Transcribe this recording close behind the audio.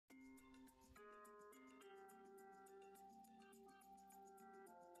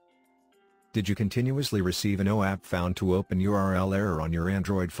Did you continuously receive a no app found to open URL error on your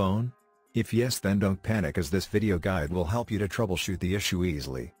Android phone? If yes, then don't panic, as this video guide will help you to troubleshoot the issue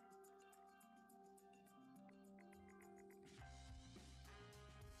easily.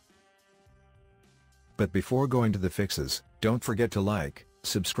 But before going to the fixes, don't forget to like,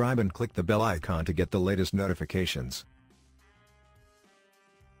 subscribe and click the bell icon to get the latest notifications.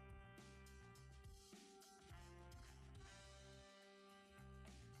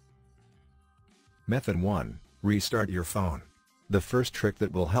 Method 1. Restart your phone. The first trick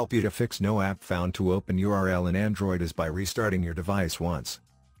that will help you to fix no app found to open URL in Android is by restarting your device once.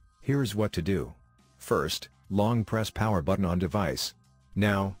 Here's what to do. First, long press power button on device.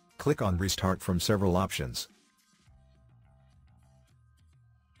 Now, click on Restart from several options.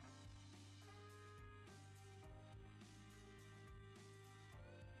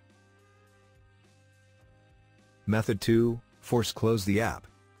 Method 2. Force close the app.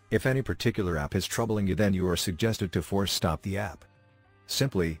 If any particular app is troubling you, then you are suggested to force stop the app.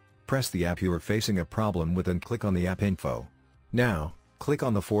 Simply, press the app you are facing a problem with and click on the app info. Now, click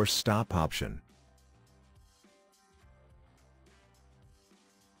on the force stop option.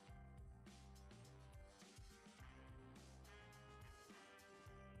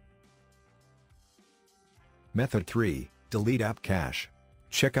 Method 3. Delete app cache.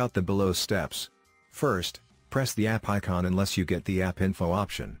 Check out the below steps. First, press the app icon unless you get the app info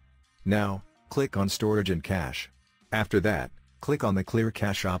option. Now, click on Storage and Cache. After that, click on the Clear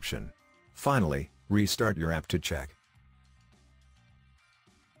Cache option. Finally, restart your app to check.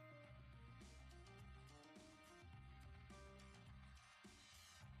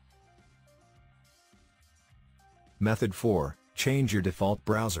 Method 4. Change your default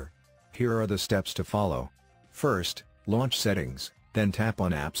browser. Here are the steps to follow. First, launch Settings, then tap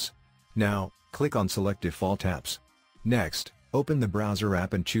on Apps. Now, click on Select Default Apps. Next, open the browser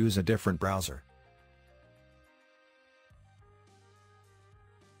app and choose a different browser.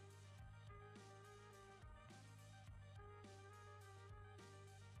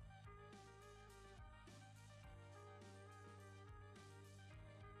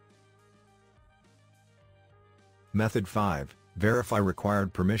 Method 5. Verify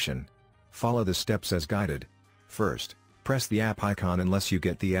required permission. Follow the steps as guided. First, press the app icon unless you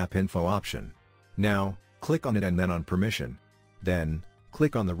get the app info option. Now, click on it and then on permission. Then,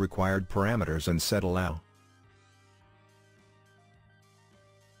 click on the required parameters and set Allow.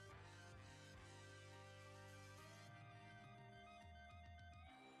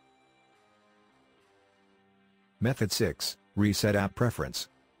 Method 6. Reset app preference.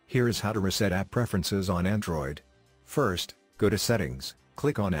 Here is how to reset app preferences on Android. First, go to Settings,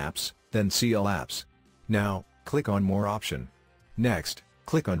 click on Apps, then see All Apps. Now, click on More option. Next,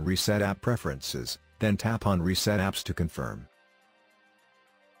 click on Reset App Preferences, then tap on Reset Apps to confirm.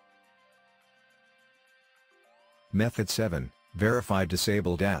 Method 7. Verify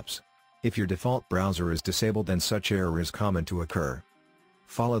disabled apps. If your default browser is disabled, then such error is common to occur.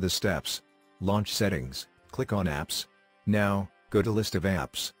 Follow the steps. Launch Settings, click on Apps. Now, go to List of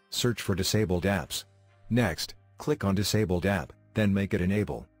Apps, search for disabled apps. Next, click on Disabled App, then make it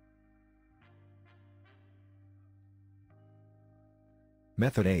Enable.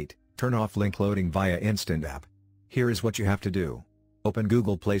 Method 8. Turn off link loading via Instant App. Here is what you have to do. Open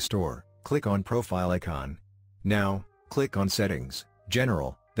Google Play Store, click on Profile icon. Now, click on Settings,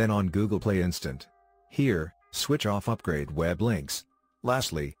 General, then on Google Play Instant. Here, switch off Upgrade Web Links.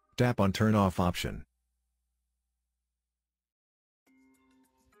 Lastly, tap on Turn Off option.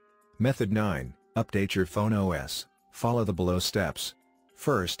 Method 9. Update your phone OS. Follow the below steps.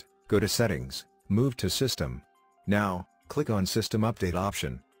 First, go to Settings, move to System. Now, click on System Update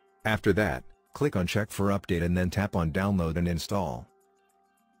option. After that, click on Check for Update and then tap on Download and Install.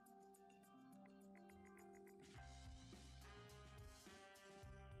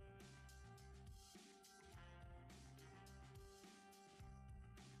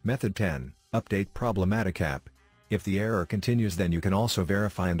 Method 10. Update problematic app. If the error continues, then you can also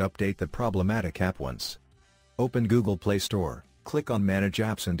verify and update the problematic app once. Open Google Play Store, click on Manage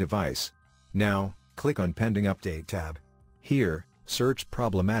Apps and Device. Now, click on Pending Update tab. Here, search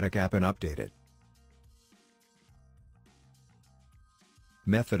problematic app and update it.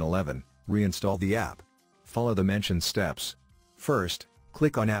 Method 11. Reinstall the app. Follow the mentioned steps. First,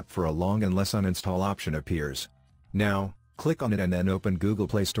 click on App for a long unless uninstall option appears. Now, click on it and then open Google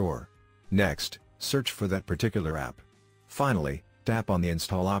Play Store. Next, search for that particular app. Finally, tap on the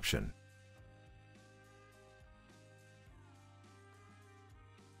Install option.